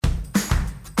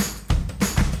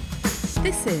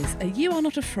This is a You Are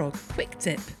Not a Frog quick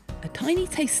dip, a tiny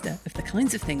taster of the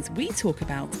kinds of things we talk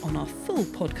about on our full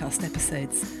podcast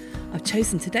episodes. I've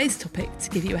chosen today's topic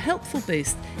to give you a helpful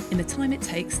boost in the time it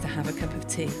takes to have a cup of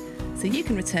tea, so you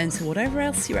can return to whatever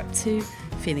else you're up to,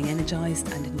 feeling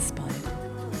energised and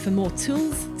inspired. For more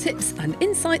tools, tips and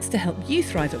insights to help you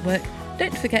thrive at work,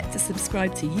 don't forget to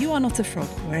subscribe to You Are Not a Frog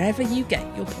wherever you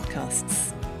get your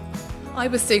podcasts. I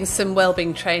was doing some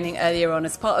wellbeing training earlier on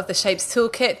as part of the Shapes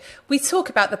Toolkit. We talk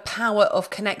about the power of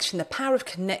connection, the power of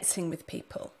connecting with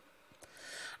people.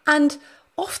 And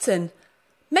often,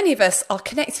 many of us are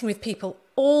connecting with people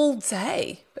all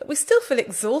day, but we still feel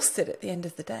exhausted at the end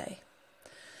of the day.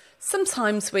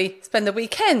 Sometimes we spend the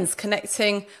weekends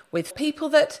connecting with people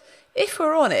that, if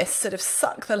we're honest, sort of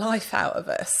suck the life out of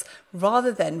us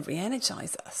rather than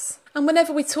re-energise us. And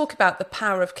whenever we talk about the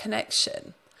power of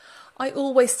connection, I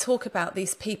always talk about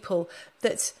these people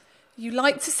that you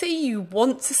like to see, you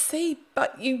want to see,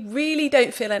 but you really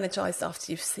don't feel energised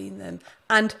after you've seen them,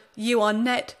 and you are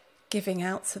net giving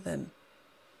out to them.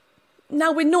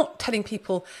 Now, we're not telling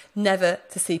people never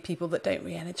to see people that don't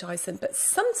re-energise them, but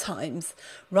sometimes,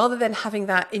 rather than having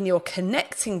that in your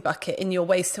connecting bucket, in your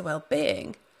ways to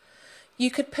well-being,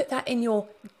 you could put that in your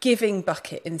giving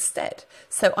bucket instead.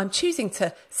 So I'm choosing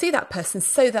to see that person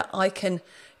so that I can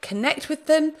connect with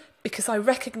them because I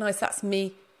recognise that's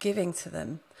me giving to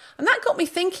them. And that got me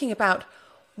thinking about,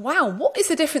 wow, what is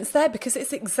the difference there? Because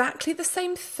it's exactly the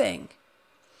same thing.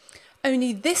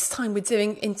 Only this time we're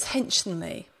doing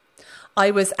intentionally. I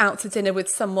was out to dinner with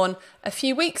someone a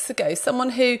few weeks ago,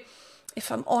 someone who,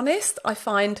 if I'm honest, I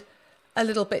find a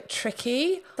little bit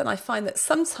tricky. And I find that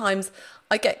sometimes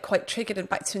I get quite triggered and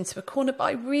backed into a corner, but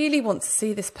I really want to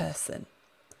see this person.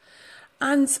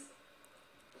 And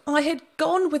I had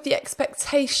gone with the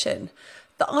expectation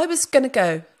that I was going to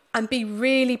go and be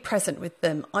really present with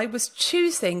them. I was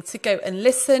choosing to go and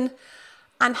listen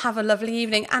and have a lovely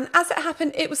evening. And as it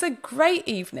happened, it was a great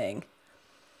evening.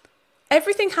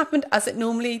 Everything happened as it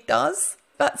normally does,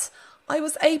 but I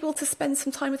was able to spend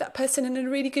some time with that person in a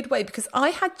really good way because I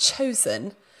had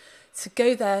chosen to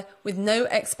go there with no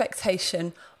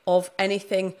expectation of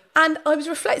anything. And I was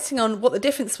reflecting on what the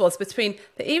difference was between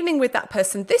the evening with that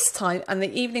person this time and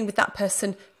the evening with that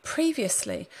person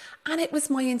previously. And it was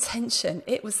my intention.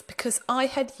 It was because I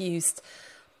had used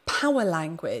power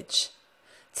language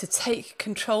to take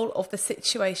control of the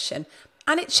situation.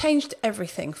 And it changed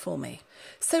everything for me.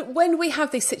 So when we have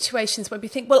these situations where we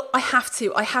think, well, I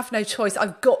have no choice,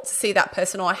 I've got to see that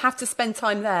person, or I have to spend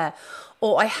time there,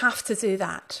 or I have to do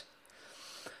that.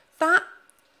 That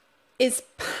is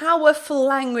powerful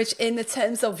language in the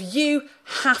terms of you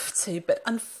have to, but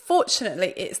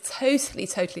unfortunately it's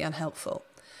totally unhelpful.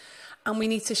 And we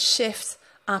need to shift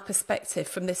our perspective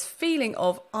from this feeling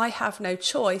of I have no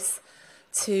choice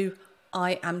to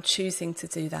I am choosing to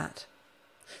do that.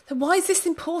 So why is this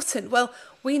important? Well,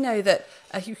 we know that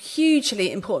a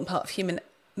hugely important part of human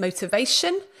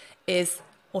motivation is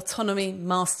autonomy,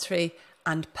 mastery,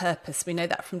 and purpose. We know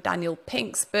that from Daniel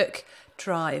Pink's book,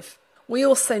 Drive. We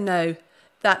also know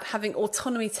that having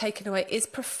autonomy taken away is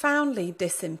profoundly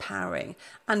disempowering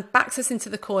and backs us into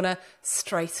the corner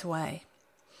straight away.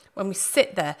 When we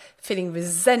sit there feeling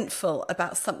resentful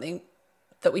about something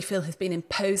that we feel has been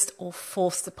imposed or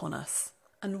forced upon us.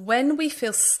 And when we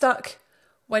feel stuck,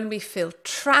 when we feel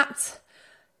trapped,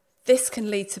 this can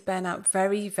lead to burnout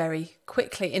very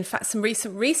quickly. In fact, some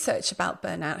recent research about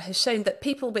burnout has shown that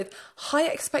people with high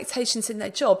expectations in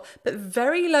their job, but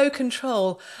very low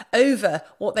control over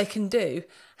what they can do,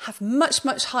 have much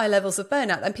higher levels of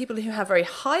burnout than people who have very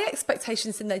high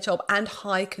expectations in their job and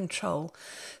high control.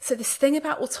 So this thing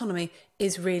about autonomy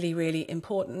is really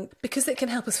important because it can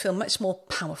help us feel much more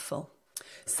powerful.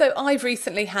 So I've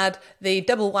recently had the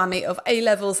double whammy of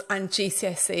A-levels and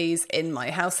GCSEs in my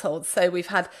household. So we've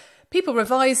had people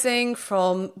revising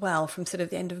from sort of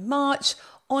the end of March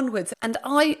onwards. And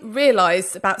I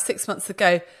realised about 6 months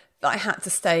ago that I had to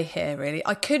stay here, really.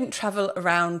 I couldn't travel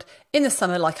around in the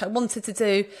summer like I wanted to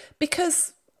do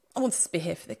because I wanted to be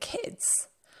here for the kids.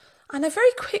 And I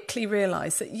very quickly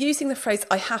realised that using the phrase,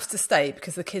 I have to stay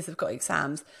because the kids have got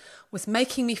exams, was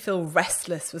making me feel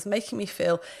restless, was making me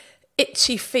feel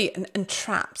itchy feet and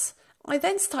trapped. I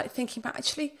then started thinking about,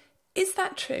 actually, is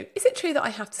that true? Is it true that I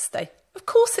have to stay? Of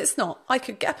course it's not. I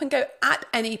could get up and go at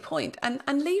any point and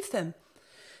leave them.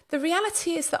 The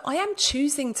reality is that I am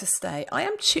choosing to stay. I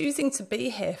am choosing to be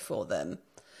here for them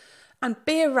and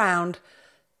be around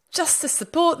just to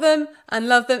support them and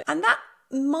love them. And that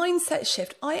mindset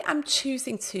shift, I am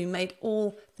choosing to, made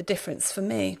all the difference for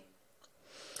me.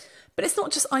 But it's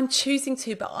not just I'm choosing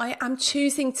to, but I am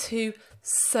choosing to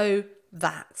so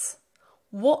that.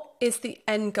 What is the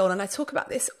end goal? And I talk about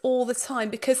this all the time,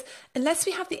 because unless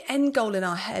we have the end goal in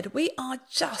our head, we are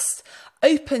just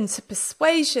open to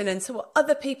persuasion and to what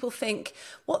other people think,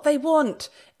 what they want,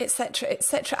 etc.,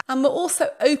 etc. And we're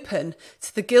also open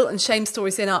to the guilt and shame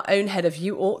stories in our own head of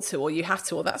you ought to, or you have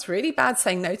to, or that's really bad,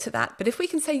 saying no to that. But if we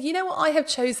can say, you know what, I have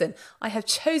chosen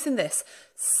this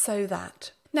so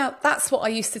that. Now, that's what I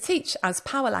used to teach as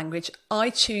power language. I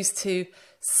choose to,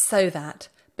 so that.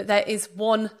 But there is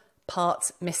one part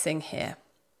missing here.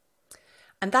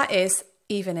 And that is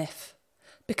even if.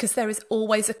 Because there is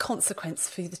always a consequence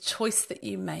for the choice that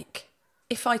you make.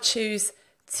 If I choose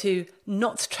to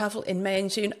not travel in May and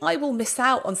June, I will miss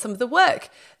out on some of the work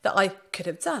that I could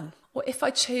have done. Or if I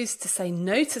choose to say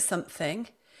no to something,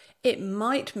 it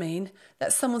might mean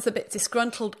that someone's a bit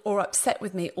disgruntled or upset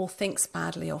with me or thinks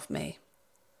badly of me.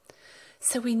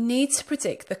 So we need to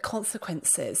predict the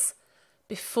consequences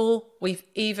before we've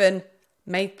even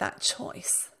made that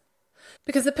choice.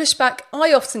 Because the pushback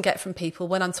I often get from people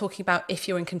when I'm talking about if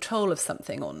you're in control of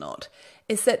something or not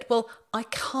is that, well, I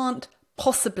can't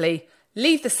possibly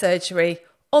leave the surgery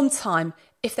on time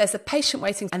if there's a patient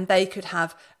waiting and they could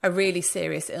have a really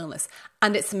serious illness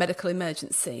and it's a medical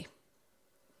emergency.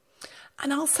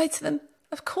 And I'll say to them,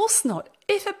 of course not.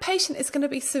 If a patient is going to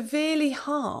be severely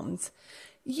harmed,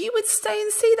 you would stay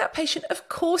and see that patient. Of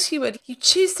course you would. You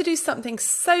choose to do something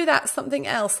so that something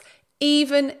else,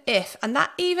 even if, and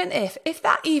that even if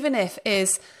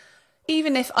is,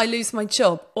 even if I lose my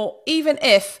job, or even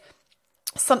if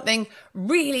something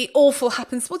really awful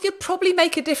happens, well, you'll probably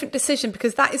make a different decision,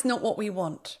 because that is not what we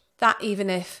want. That even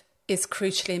if is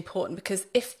crucially important, because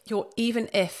if your even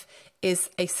if is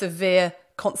a severe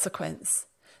consequence,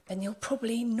 then you'll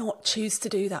probably not choose to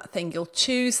do that thing. You'll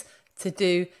choose to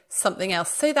do something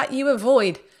else so that you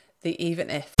avoid the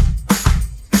even if.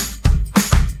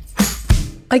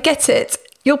 I get it.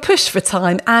 You're pushed for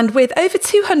time, and with over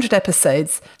 200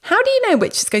 episodes, how do you know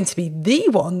which is going to be the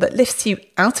one that lifts you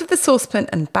out of the saucepan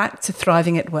and back to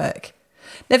thriving at work?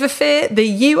 Never fear, the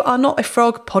You Are Not a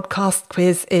Frog podcast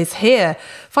quiz is here.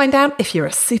 Find out if you're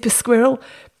a super squirrel,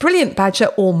 brilliant badger,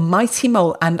 or mighty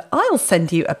mole, and I'll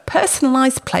send you a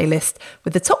personalised playlist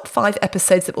with the top 5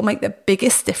 episodes that will make the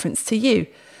biggest difference to you.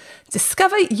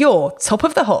 Discover your top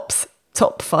of the hops,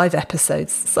 top 5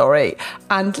 episodes,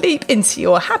 and leap into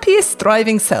your happiest,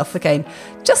 thriving self again.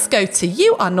 Just go to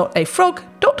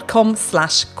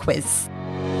youarenotafrog.com/quiz.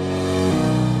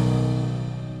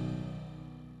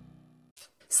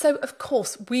 So, of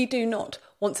course, we do not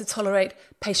want to tolerate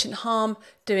patient harm,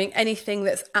 doing anything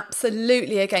that's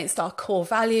absolutely against our core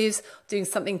values, doing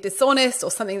something dishonest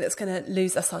or something that's going to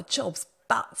lose us our jobs.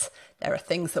 But there are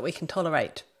things that we can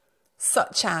tolerate,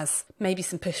 such as maybe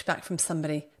some pushback from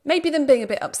somebody, maybe them being a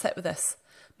bit upset with us,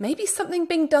 maybe something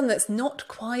being done that's not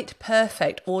quite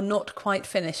perfect or not quite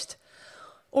finished,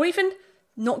 or even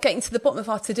not getting to the bottom of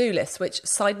our to-do list, which,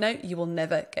 side note, you will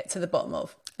never get to the bottom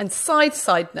of. And side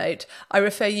note, I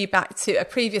refer you back to a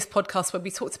previous podcast where we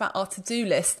talked about our to-do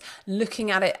list, looking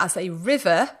at it as a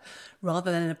river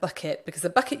rather than a bucket, because a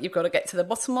bucket you've got to get to the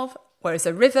bottom of, whereas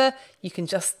a river, you can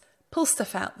just pull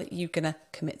stuff out that you're going to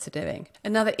commit to doing.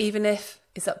 Another even if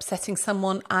is upsetting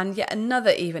someone, and yet another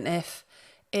even if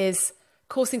is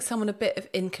causing someone a bit of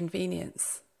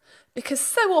inconvenience. Because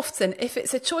so often, if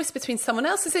it's a choice between someone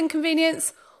else's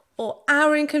inconvenience or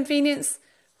our inconvenience,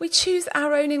 we choose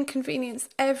our own inconvenience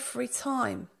every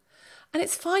time. And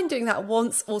it's fine doing that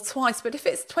once or twice, but if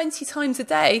it's 20 times a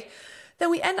day, then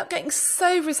we end up getting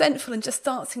so resentful and just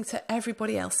dancing to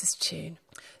everybody else's tune.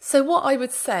 So what I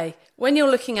would say when you're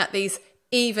looking at these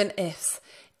even ifs,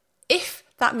 if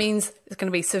that means there's going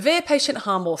to be severe patient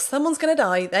harm or someone's going to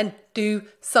die, then do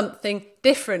something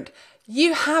different.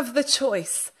 You have the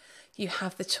choice. You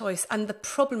have the choice. And the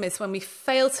problem is when we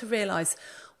fail to realise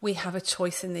we have a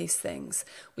choice in these things,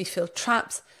 we feel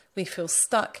trapped, we feel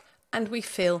stuck, and we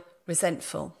feel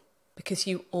resentful, because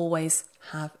you always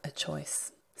have a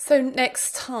choice. So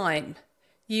next time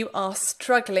you are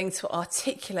struggling to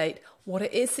articulate what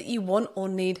it is that you want or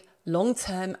need long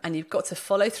term, and you've got to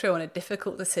follow through on a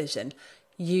difficult decision,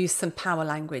 use some power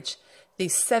language.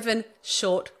 These 7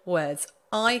 short words.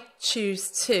 I choose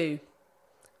to.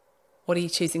 What are you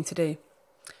choosing to do?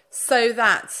 So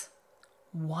that.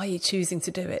 Why are you choosing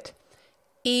to do it?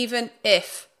 Even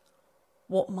if,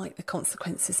 what might the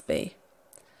consequences be?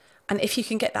 And if you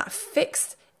can get that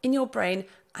fixed in your brain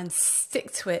and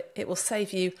stick to it, it will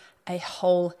save you a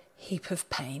whole heap of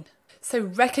pain. So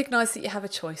recognise that you have a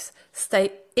choice.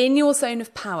 Stay in your zone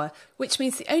of power, which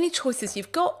means the only choices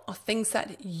you've got are things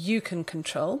that you can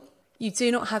control. You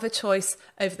do not have a choice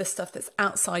over the stuff that's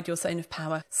outside your zone of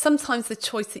power. Sometimes the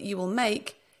choice that you will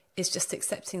make is just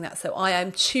accepting that. So I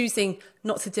am choosing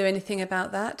not to do anything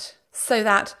about that so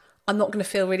that I'm not going to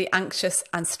feel really anxious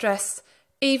and stressed,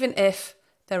 even if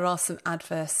there are some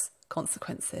adverse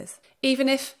consequences, even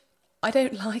if I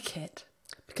don't like it,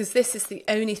 because this is the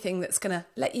only thing that's going to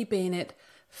let you be in it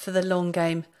for the long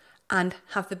game and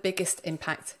have the biggest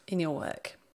impact in your work.